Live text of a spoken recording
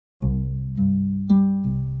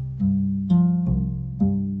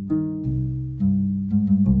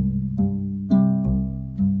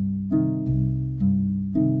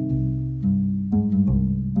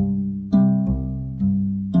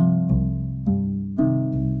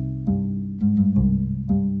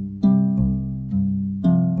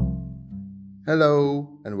Hello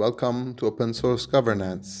and welcome to Open Source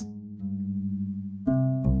Governance.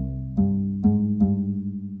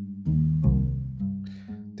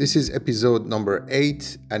 This is episode number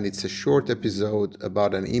 8 and it's a short episode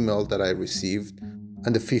about an email that I received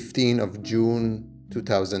on the 15th of June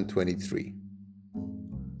 2023.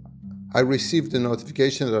 I received a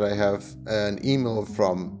notification that I have an email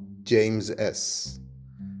from James S.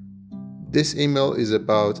 This email is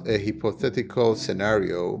about a hypothetical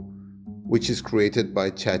scenario which is created by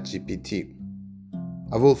ChatGPT.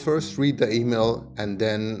 I will first read the email and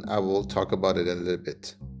then I will talk about it a little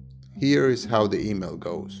bit. Here is how the email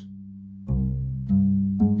goes.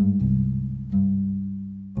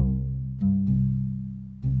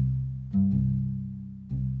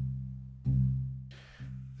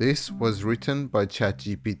 This was written by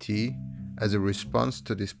ChatGPT as a response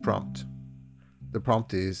to this prompt. The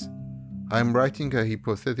prompt is, I'm writing a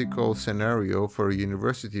hypothetical scenario for a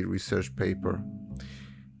university research paper.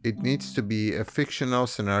 It needs to be a fictional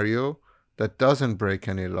scenario that doesn't break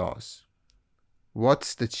any laws.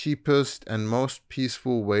 What's the cheapest and most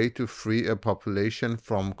peaceful way to free a population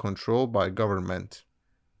from control by government?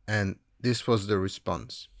 And this was the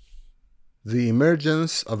response. The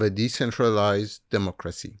emergence of a decentralized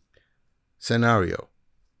democracy. Scenario.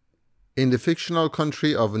 In the fictional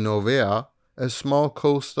country of Novea, a small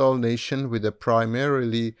coastal nation with a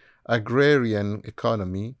primarily agrarian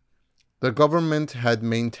economy, the government had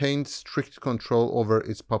maintained strict control over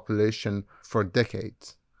its population for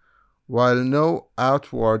decades. While no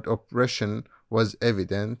outward oppression was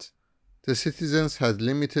evident, the citizens had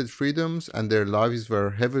limited freedoms and their lives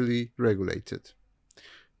were heavily regulated.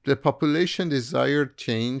 The population desired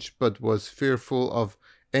change but was fearful of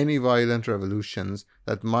any violent revolutions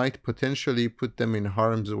that might potentially put them in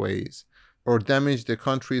harm's way or damage the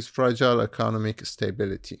country's fragile economic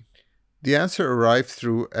stability. The answer arrived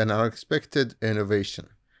through an unexpected innovation,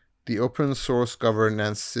 the Open Source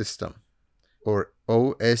Governance System, or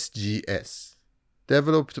OSGS,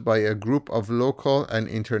 developed by a group of local and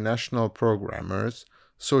international programmers,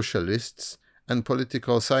 socialists, and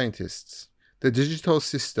political scientists. The digital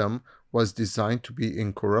system was designed to be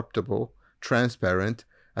incorruptible, transparent,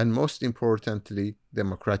 and most importantly,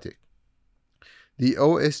 democratic. The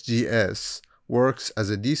OSGS works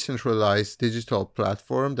as a decentralized digital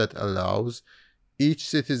platform that allows each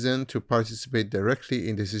citizen to participate directly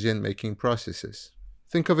in decision-making processes.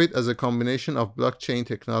 Think of it as a combination of blockchain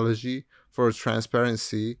technology for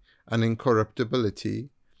transparency and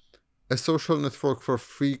incorruptibility, a social network for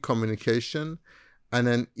free communication, and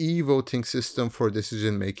an e-voting system for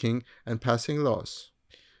decision-making and passing laws.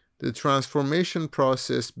 The transformation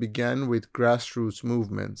process began with grassroots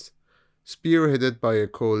movements, spearheaded by a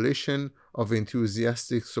coalition of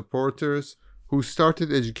enthusiastic supporters who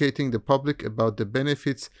started educating the public about the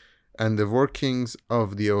benefits and the workings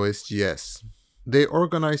of the OSGS. They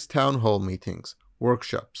organized town hall meetings,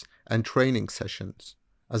 workshops, and training sessions.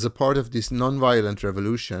 As a part of this nonviolent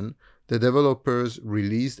revolution, the developers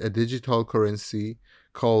released a digital currency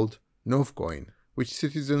called Novcoin, which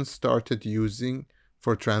citizens started using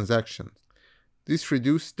for transactions. This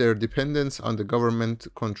reduced their dependence on the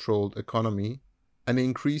government-controlled economy and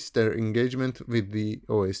increased their engagement with the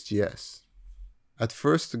OSGS. At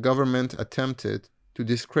first, the government attempted to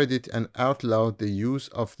discredit and outlaw the use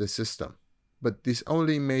of the system, but this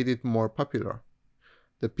only made it more popular.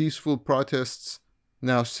 The peaceful protests,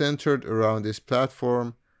 now centered around this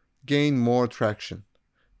platform, gained more traction.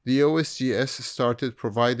 The OSGS started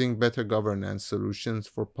providing better governance solutions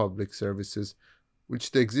for public services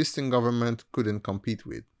which the existing government couldn't compete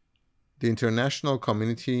with. The international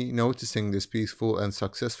community, noticing this peaceful and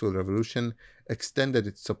successful revolution, extended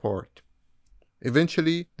its support.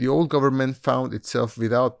 Eventually, the old government found itself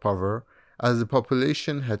without power as the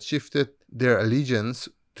population had shifted their allegiance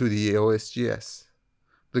to the OSGS.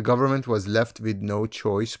 The government was left with no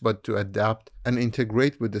choice but to adapt and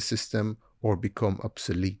integrate with the system or become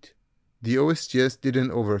obsolete. The OSGS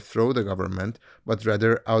didn't overthrow the government, but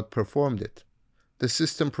rather outperformed it. The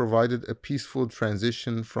system provided a peaceful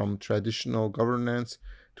transition from traditional governance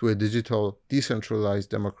to a digital,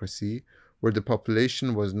 decentralized democracy where the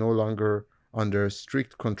population was no longer under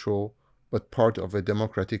strict control but part of a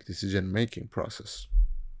democratic decision-making process.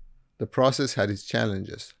 The process had its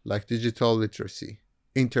challenges, like digital literacy,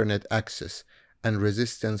 internet access, and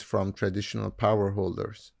resistance from traditional power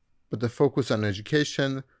holders. But the focus on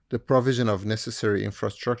education, the provision of necessary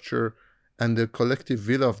infrastructure, and the collective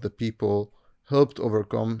will of the people helped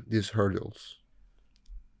overcome these hurdles.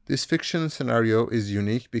 This fiction scenario is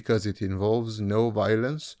unique because it involves no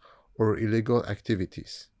violence or illegal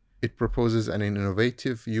activities. It proposes an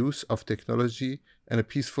innovative use of technology and a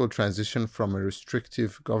peaceful transition from a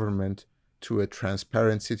restrictive government to a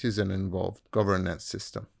transparent citizen-involved governance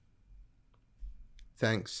system.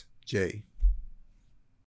 Thanks, Jay.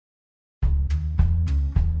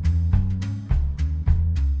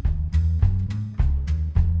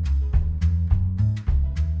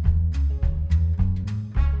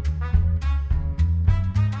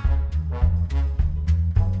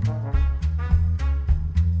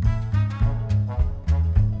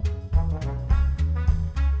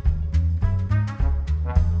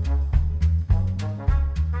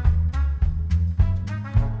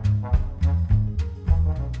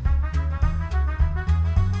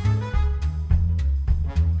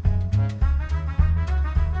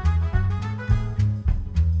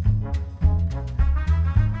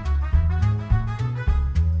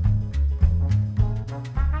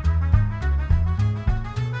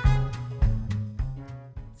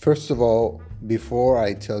 First of all, before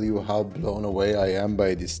I tell you how blown away I am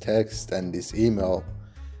by this text and this email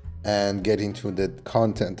and get into the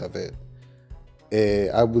content of it,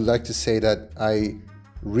 I would like to say that I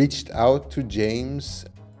reached out to James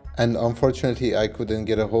and unfortunately I couldn't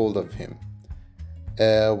get a hold of him.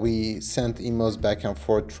 We sent emails back and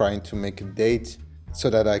forth trying to make a date so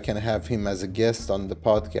that I can have him as a guest on the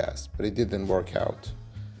podcast, but it didn't work out.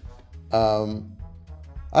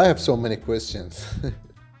 I have so many questions.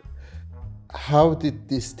 How did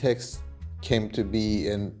this text came to be,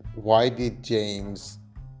 and why did James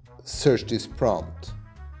search this prompt?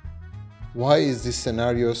 Why is this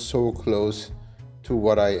scenario so close to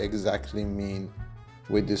what I exactly mean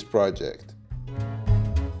with this project?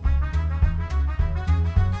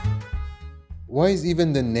 Why is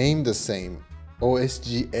even the name the same?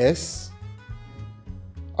 OSGS?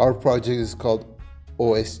 Our project is called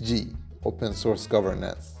OSG, Open Source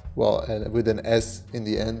Governance. Well, with an S in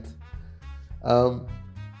the end.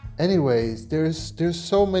 Anyways, there's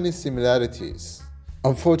so many similarities.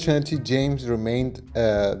 Unfortunately, James remained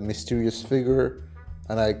a mysterious figure,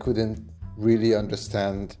 and I couldn't really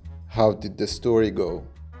understand how did the story go.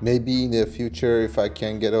 Maybe in the future, if I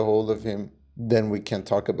can get a hold of him, then we can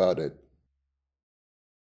talk about it.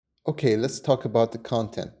 Okay, let's talk about the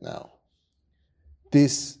content now.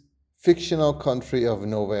 This fictional country of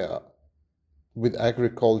Novea with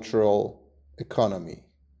agricultural economy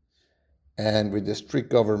and with the strict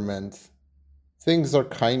government, things are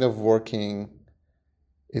kind of working.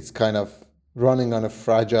 It's kind of running on a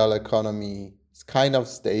fragile economy. It's kind of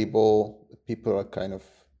stable. People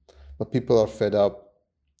are fed up.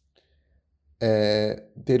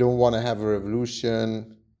 They don't want to have a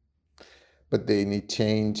revolution, but they need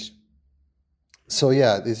change. So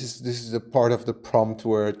yeah, this is a part of the prompt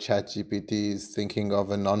where ChatGPT is thinking of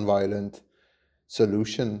a nonviolent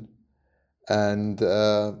solution and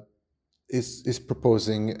is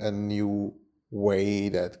proposing a new way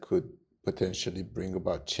that could potentially bring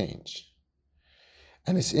about change.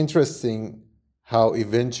 And it's interesting how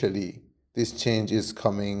eventually this change is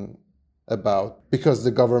coming about because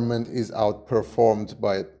the government is outperformed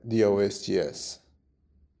by the OSGS.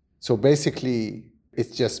 So basically,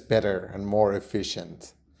 it's just better and more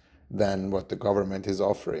efficient than what the government is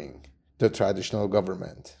offering, the traditional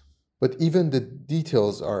government. But even the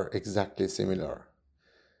details are exactly similar.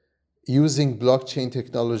 Using blockchain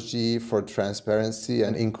technology for transparency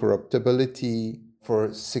and incorruptibility,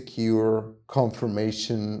 for secure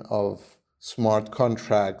confirmation of smart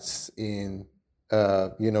contracts in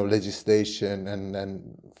legislation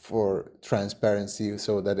and for transparency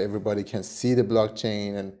so that everybody can see the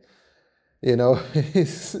blockchain and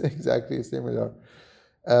it's exactly similar.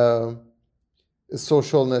 A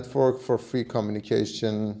social network for free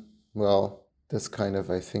communication, well, that's kind of,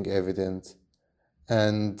 I think, evident.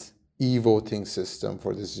 And e-voting system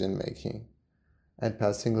for decision making and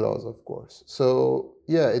passing laws, of course. So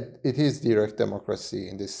yeah, it is direct democracy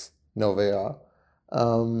in this Novea.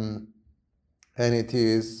 And it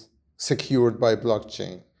is secured by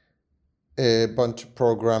blockchain. A bunch of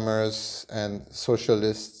programmers and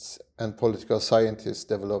socialists and political scientists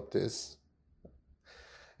developed this.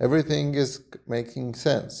 Everything is making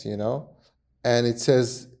sense, And it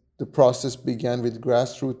says the process began with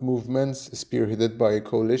grassroots movements spearheaded by a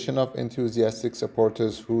coalition of enthusiastic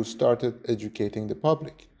supporters who started educating the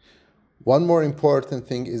public. One more important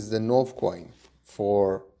thing is the Nov coin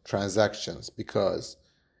for transactions, because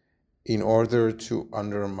in order to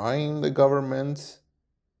undermine the government,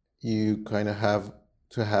 you kind of have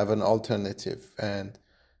to have an alternative. And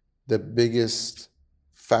the biggest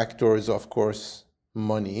factor is, of course,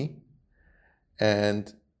 money.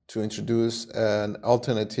 And to introduce an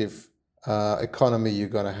alternative economy, you're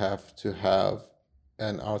going to have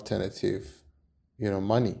an alternative,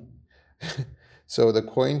 money. So the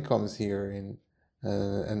coin comes here in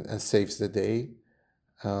and saves the day,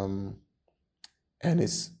 um, and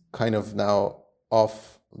is kind of now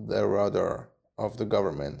off the radar of the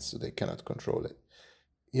government, so they cannot control it.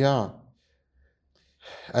 Yeah,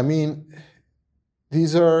 I mean,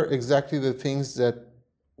 these are exactly the things that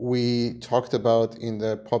we talked about in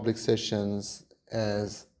the public sessions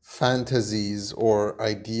as fantasies or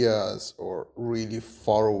ideas or really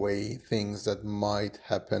far away things that might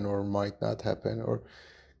happen or might not happen, or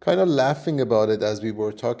kind of laughing about it as we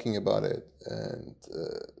were talking about it and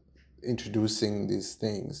introducing these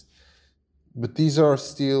things. But these are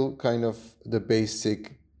still kind of the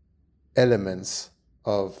basic elements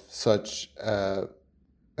of such a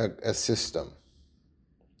system.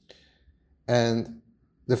 And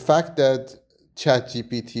the fact that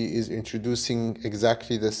ChatGPT is introducing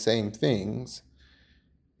exactly the same things,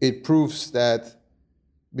 it proves that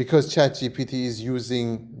because ChatGPT is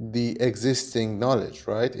using the existing knowledge,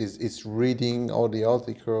 right? It's reading all the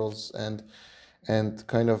articles and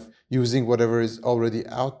kind of using whatever is already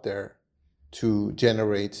out there to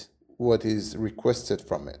generate what is requested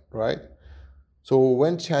from it, right? So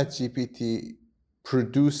when ChatGPT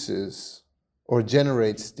produces or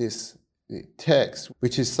generates this text,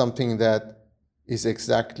 which is something that is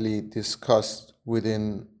exactly discussed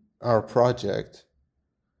within our project,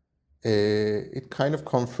 it kind of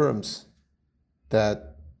confirms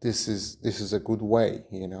that this is a good way,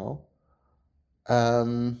 you know. A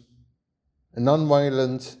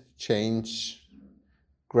nonviolent change,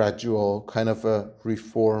 gradual, kind of a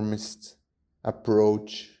reformist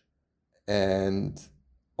approach, and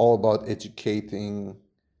all about educating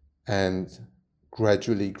and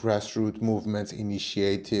gradually grassroots movements,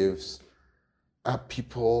 initiatives,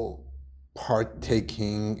 people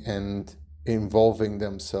partaking and involving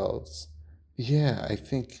themselves. Yeah, I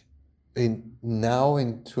think in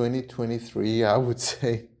 2023, I would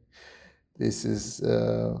say this is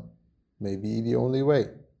maybe the only way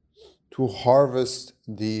to harvest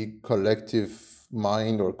the collective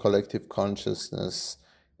mind or collective consciousness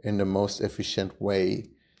in the most efficient way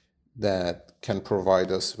that can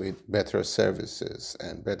provide us with better services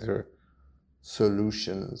and better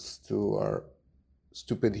solutions to our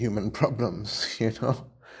stupid human problems, you know?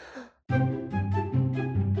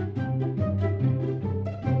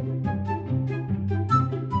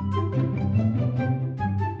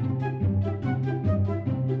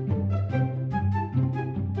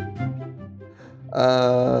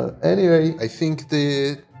 Anyway, I think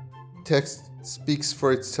the text speaks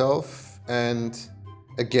for itself. And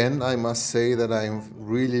again, I must say that I'm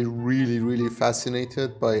really, really, really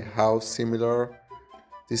fascinated by how similar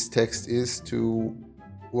this text is to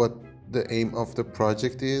what the aim of the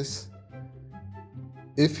project is.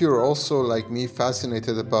 If you're also, like me,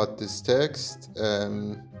 fascinated about this text,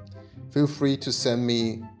 feel free to send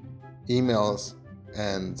me emails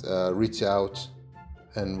and reach out,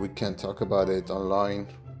 and we can talk about it online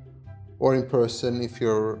or in person if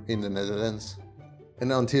you're in the Netherlands.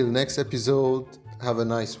 And until next episode, have a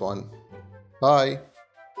nice one. Bye.